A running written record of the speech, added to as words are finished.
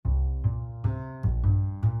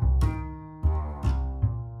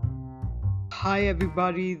Hi,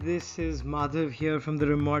 everybody. This is Madhav here from the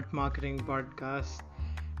Remote Marketing Podcast.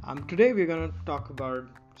 Today, we're going to talk about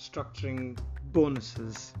structuring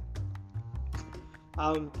bonuses.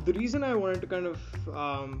 The reason I wanted to kind of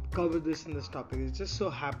cover this in this topic is just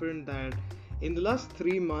so happened that in the last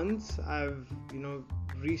 3 months, I've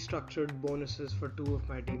restructured bonuses for two of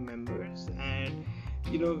my team members, and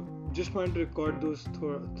just wanted to record those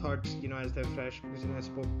thoughts as they're fresh because I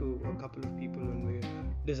spoke to a couple of people when we were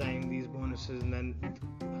designing these bonuses, and then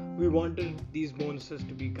we wanted these bonuses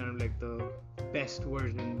to be kind of like the best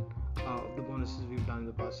version of the bonuses we've done in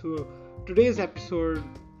the past. So today's episode,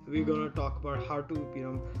 we're going to talk about how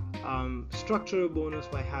to structure a bonus,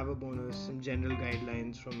 why have a bonus, some general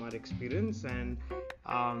guidelines from our experience, and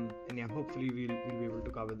yeah, hopefully we'll be able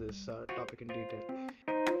to cover this topic in detail.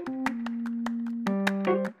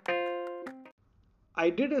 I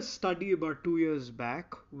did a study about 2 years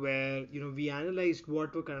back where we analyzed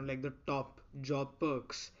what were kind of like the top job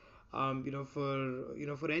perks,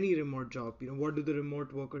 for any remote job. What do the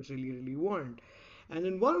remote workers really want? And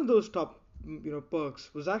then one of those top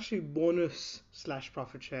perks was actually bonus slash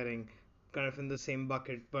profit sharing, kind of in the same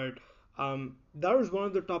bucket. But that was one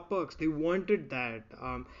of the top perks. They wanted that,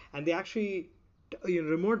 and they actually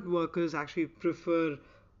remote workers actually prefer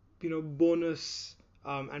bonus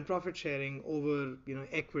and profit sharing over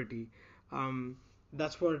equity. um,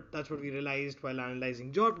 that's what we realized while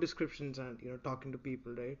analyzing job descriptions and talking to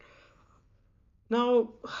people, right? Now,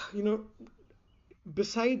 you know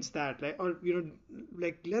besides that, like, or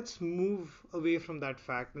like, let's move away from that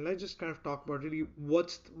fact and let's just kind of talk about really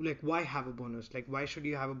like, why have a bonus, like why should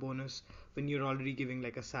you have a bonus when you're already giving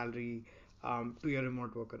like a salary to your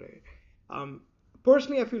remote worker, right? um,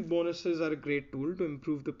 Personally, I feel bonuses are a great tool to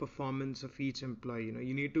improve the performance of each employee.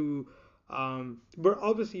 You need to but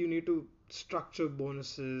obviously you need to structure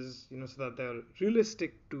bonuses so that they're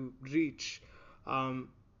realistic to reach.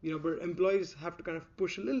 But employees have to kind of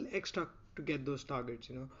push a little extra to get those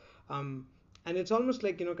targets. um, and it's almost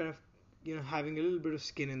like kind of having a little bit of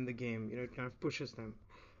skin in the game. It kind of pushes them.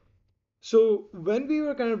 So when we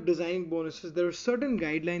were kind of designing bonuses, there were certain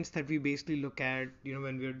guidelines that we basically look at,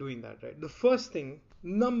 when we were doing that, right? The first thing,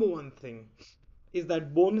 number one thing, is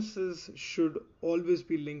that bonuses should always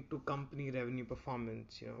be linked to company revenue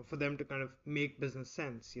performance, for them to kind of make business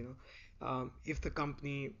sense. If the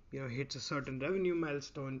company, hits a certain revenue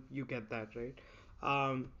milestone, you get that, right?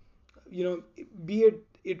 Um, you know, be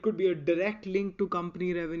it could be a direct link to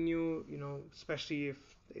company revenue, especially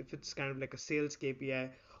if it's kind of like a sales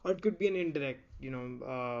KPI, or it could be an indirect,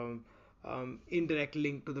 indirect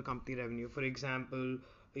link to the company revenue. For example,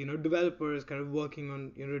 developers kind of working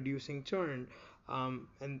on reducing churn,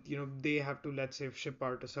 and they have to, let's say, ship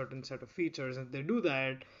out a certain set of features. If they do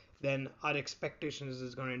that, then our expectations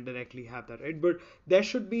is going to indirectly have that, right? But there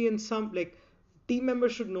should be, in some, like, team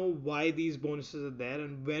members should know why these bonuses are there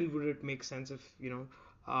and when would it make sense if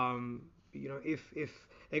if,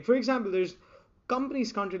 like, for example, there's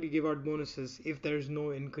companies can't really give out bonuses if there's no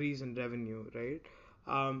increase in revenue, right?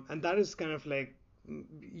 And that is kind of like,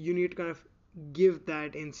 you need to kind of give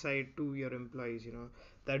that insight to your employees,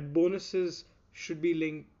 that bonuses should be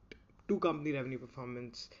linked to company revenue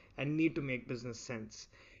performance and need to make business sense.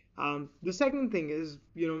 The second thing is,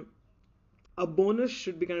 a bonus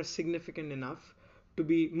should be kind of significant enough to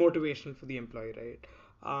be motivational for the employee, right?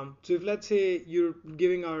 So if, let's say, you're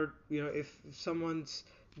giving out, if someone's,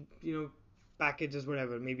 you know, package is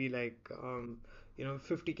whatever, maybe like,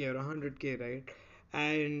 50K or 100K, right?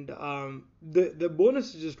 And the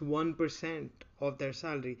bonus is just 1% of their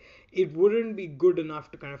salary. It wouldn't be good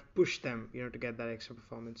enough to kind of push them, to get that extra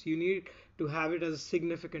performance. You need to have it as a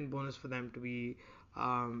significant bonus for them to be,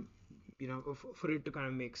 um, for it to kind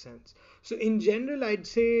of make sense. So in general, I'd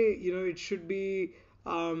say, it should be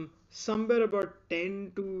somewhere about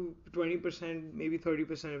 10 to 20%, maybe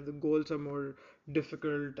 30% if the goals are more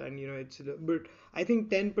difficult, and but I think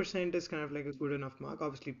 10% is kind of like a good enough mark,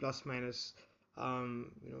 obviously plus minus 5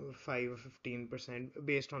 or 15%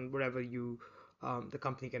 based on whatever the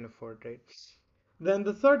company can afford, right? Then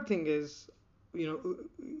the third thing is,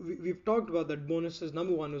 we've talked about that bonuses.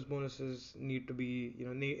 Number one was bonuses need to be,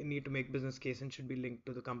 need to make business case and should be linked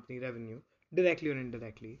to the company revenue, directly or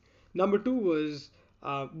indirectly. Number two was,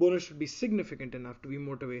 bonus should be significant enough to be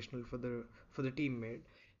motivational for the teammate.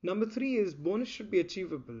 Number three is bonus should be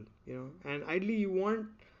achievable, and ideally you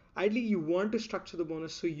want to structure the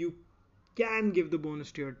bonus so you can give the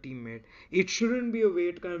bonus to your teammate. It shouldn't be a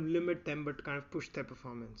way to kind of limit them, but to kind of push their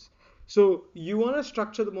performance. So you want to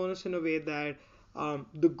structure the bonus in a way that,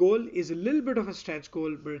 the goal is a little bit of a stretch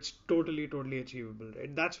goal, but it's totally achievable,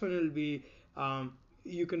 right? That's when it'll be,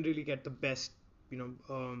 you can really get the best, you know,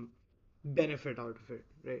 um, benefit out of it,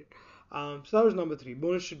 right? So that was number three.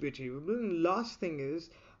 Bonus should be achievable. And last thing is,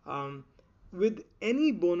 um, with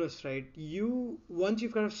any bonus, right? You once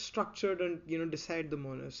you've kind of structured and decide the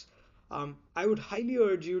bonus, I would highly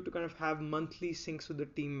urge you to kind of have monthly syncs with the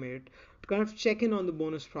teammate to kind of check in on the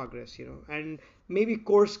bonus progress, and maybe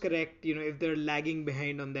course correct, if they're lagging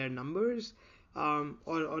behind on their numbers,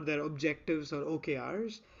 or their objectives or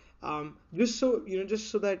OKRs, just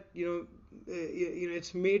so that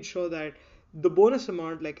it's made sure that the bonus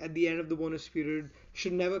amount, like at the end of the bonus period,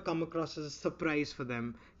 should never come across as a surprise for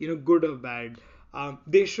them, good or bad.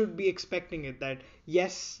 They should be expecting it that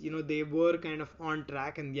yes, they were kind of on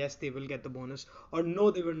track, and yes, they will get the bonus, or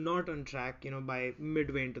no, they were not on track, by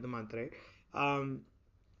midway into the month, right? Um,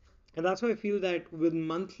 and that's why I feel that with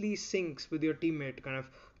monthly syncs with your teammate, kind of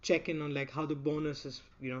check in on like how the bonus is,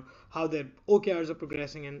 how their OKRs are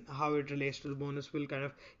progressing and how it relates to the bonus will kind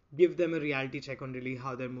of give them a reality check on really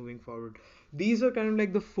how they're moving forward. These are kind of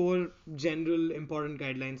like the four general important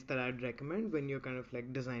guidelines that I'd recommend when you're kind of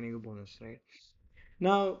like designing a bonus, right?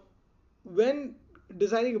 Now, when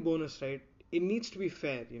designing a bonus, right, it needs to be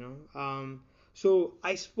fair, so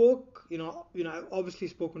I spoke, I've obviously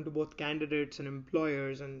spoken to both candidates and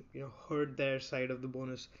employers, and heard their side of the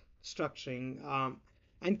bonus structuring.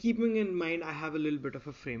 And keeping in mind, I have a little bit of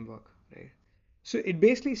a framework, right? So it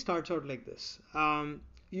basically starts out like this.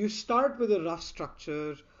 You start with a rough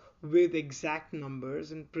structure with exact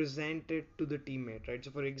numbers and present it to the teammate, right?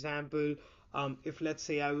 So for example, if let's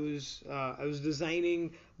say I was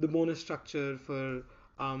designing the bonus structure for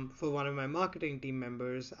one of my marketing team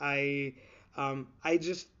members, I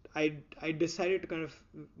just I decided to kind of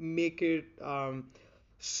make it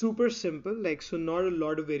super simple, like so not a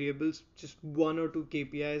lot of variables, just one or two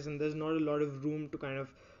KPIs, and there's not a lot of room to kind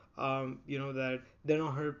of that they're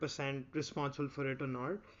not 100% responsible for it or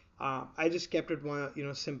not. I just kept it one,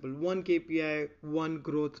 simple. One KPI, one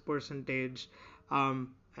growth percentage, and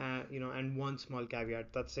one small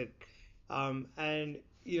caveat. That's it. And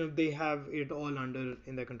they have it all under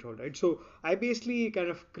in their control, right? So I basically kind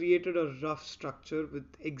of created a rough structure with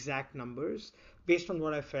exact numbers based on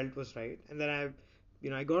what I felt was right, and then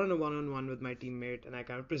I got on a one-on-one with my teammate and I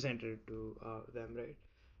kind of presented it to them, right?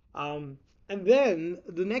 Um, and then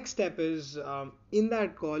the next step is, in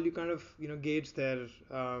that call, you kind of gauge their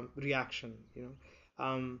reaction.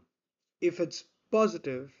 If it's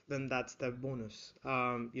positive, then that's their bonus.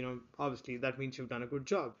 Obviously that means you've done a good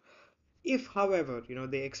job. If, however,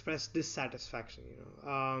 they express dissatisfaction,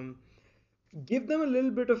 give them a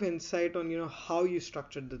little bit of insight on how you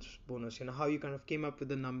structured this bonus, how you kind of came up with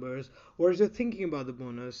the numbers, what is your thinking about the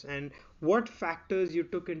bonus, and what factors you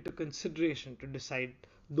took into consideration to decide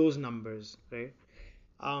those numbers, right?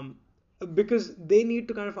 um, because they need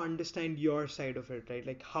to kind of understand your side of it, right?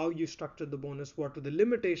 Like how you structured the bonus, what were the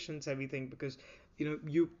limitations, everything, because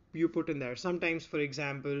you put in there. Sometimes, for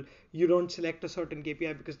example, you don't select a certain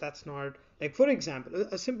KPI because that's not, like, for example,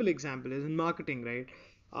 a simple example is in marketing, right?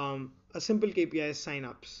 A simple KPI is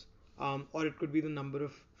signups, or it could be the number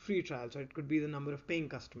of free trials, or it could be the number of paying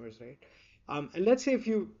customers, right? And let's say if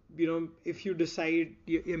you decide,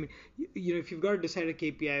 I mean, if you've got to decide a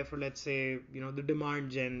KPI for, let's say, the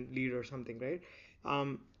demand gen lead or something, right?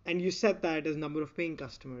 And you set that as number of paying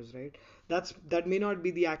customers, right? That may not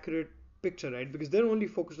be the accurate picture, right? Because they're only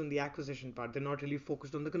focused on the acquisition part. They're not really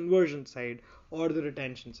focused on the conversion side or the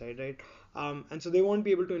retention side, right? And so they won't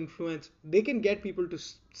be able to influence. They can get people to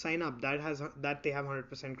sign up. That they have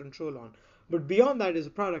 100% control on. But beyond that is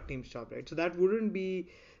a product team's job, right? So that wouldn't be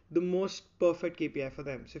the most perfect KPI for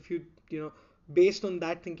them. So if based on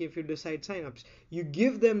that thinking, if you decide signups, you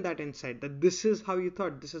give them that insight that this is how you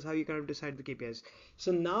thought, this is how you kind of decide the KPIs.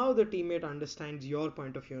 So now the teammate understands your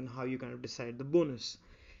point of view and how you kind of decide the bonus.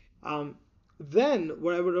 Um, then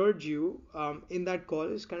what I would urge you, in that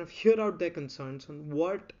call, is kind of hear out their concerns on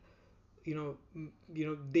what they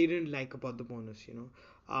didn't like about the bonus.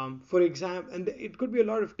 For example, and it could be a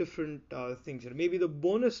lot of different things. Maybe the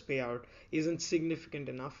bonus payout isn't significant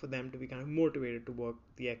enough for them to be kind of motivated to work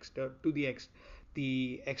the extra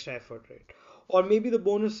effort, right? Or maybe the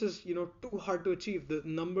bonus is too hard to achieve. The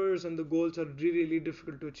numbers and the goals are really, really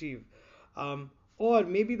difficult to achieve. Or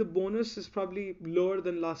maybe the bonus is probably lower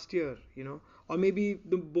than last year, or maybe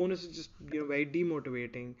the bonus is just very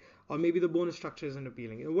demotivating, or maybe the bonus structure isn't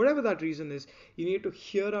appealing. Whatever that reason is, you need to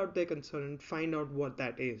hear out their concern and find out what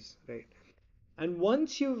that is, right? And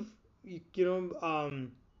once you've you know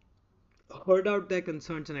heard out their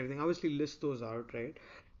concerns and everything, obviously list those out, right?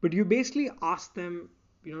 But you basically ask them,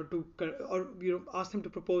 ask them to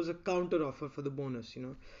propose a counter offer for the bonus,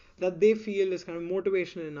 that they feel is kind of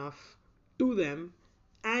motivation enough to them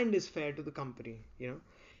and is fair to the company.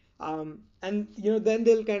 And then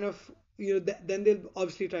they'll kind of then they'll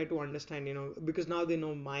obviously try to understand, because now they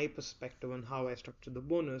know my perspective on how I structure the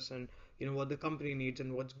bonus, and what the company needs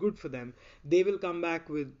and what's good for them. They will come back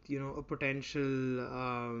with a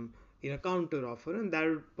potential counter offer, and that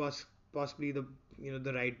would possibly the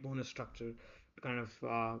right bonus structure to kind of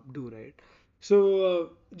do, right.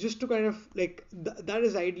 So just to kind of like that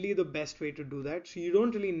is ideally the best way to do that. So you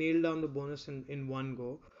don't really nail down the bonus in one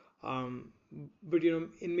go. But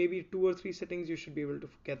in maybe two or three settings, you should be able to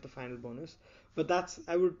get the final bonus. But that's,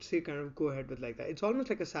 I would say, kind of go ahead with like that. It's almost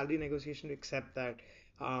like a salary negotiation, except that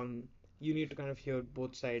you need to kind of hear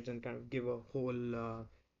both sides and kind of give a whole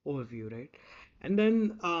overview, right? And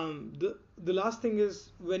then the last thing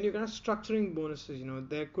is, when you're kind of structuring bonuses,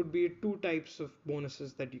 there could be two types of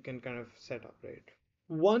bonuses that you can kind of set up, right?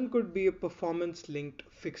 One could be a performance linked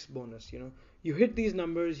fixed bonus. You hit these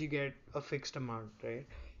numbers, you get a fixed amount, right?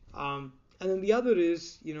 And then the other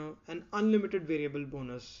is, an unlimited variable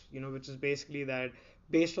bonus, which is basically that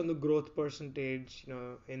based on the growth percentage,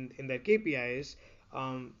 in their KPIs,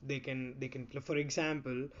 they can, for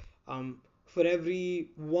example, for every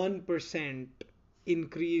 1%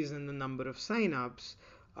 increase in the number of signups,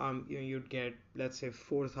 you'd get, let's say,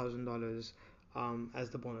 $4,000 as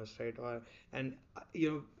the bonus, right? Or and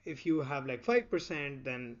if you have like 5%,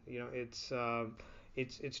 then it's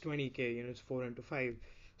 20K. It's 4 into 5.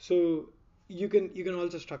 So you can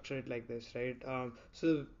also structure it like this, right?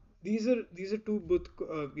 So these are two both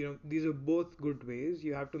these are both good ways.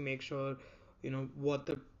 You have to make sure what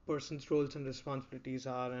the person's roles and responsibilities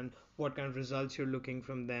are, and what kind of results you're looking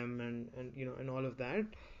from them, and all of that.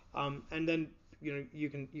 And then you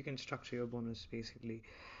can structure your bonus basically.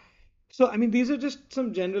 So I mean, these are just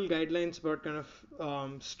some general guidelines about kind of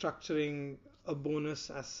structuring a bonus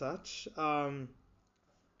as such.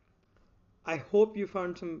 I hope you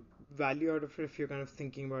found some value out of it if you're kind of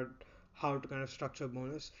thinking about how to kind of structure a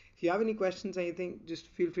bonus. If you have any questions, anything, just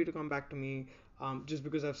feel free to come back to me. Just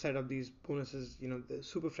because I've set up these bonuses, they're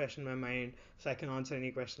super fresh in my mind, so I can answer any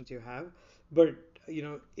questions you have. But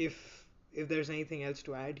if there's anything else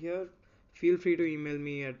to add here, feel free to email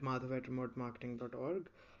me at madhav@remotemarketing.org.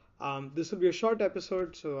 This will be a short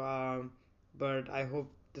episode, so but I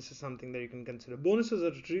hope this is something that you can consider. Bonuses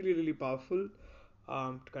are really, really powerful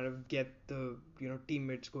to kind of get the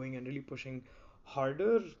teammates going and really pushing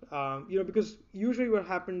harder. Because usually what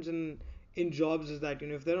happens in jobs is that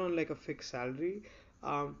if they're on like a fixed salary,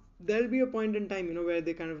 there'll be a point in time where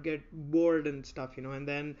they kind of get bored and stuff, and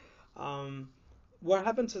then what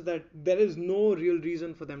happens is that there is no real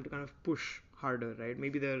reason for them to kind of push harder, right?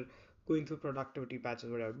 Maybe they're going through productivity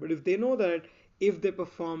patches, whatever. But if they know that if they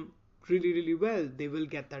perform really, really well, they will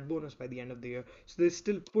get that bonus by the end of the year. So they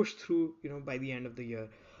still push through, by the end of the year.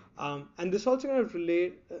 And this also kind of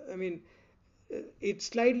I mean, it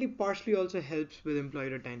slightly partially also helps with employee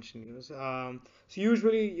retention. So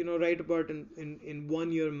usually, right about in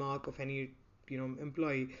 1 year mark of any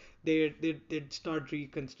employee, they'd start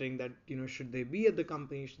reconsidering that should they be at the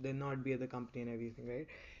company, should they not be at the company, and everything, right?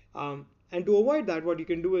 And to avoid that, what you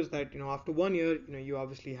can do is that after 1 year, you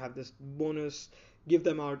obviously have this bonus, give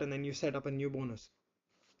them out, and then you set up a new bonus.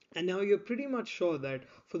 And now you're pretty much sure that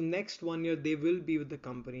for the next 1 year they will be with the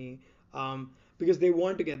company, because they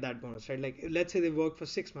want to get that bonus, right? Like, let's say they work for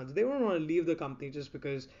 6 months, they don't want to leave the company just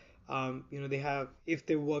because they have, if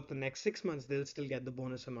they work the next 6 months, they'll still get the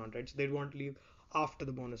bonus amount, right? So they'd want to leave after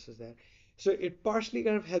the bonus is there. So it partially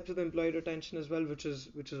kind of helps with employee retention as well, which is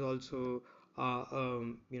also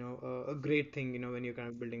a great thing, when you're kind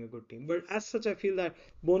of building a good team. But as such, I feel that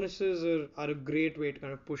bonuses are a great way to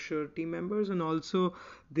kind of push your team members, and also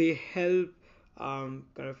they help kind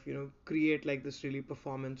of create like this really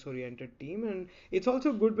performance oriented team. And it's also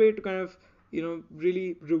a good way to kind of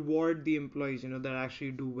really reward the employees that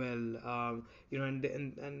actually do well,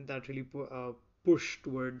 and that really push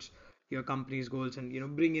towards your company's goals,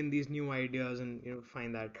 and bring in these new ideas, and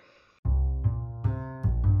find that.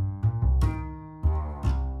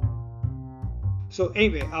 So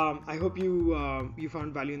anyway, I hope you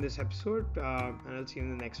found value in this episode, and I'll see you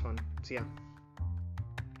in the next one. See ya.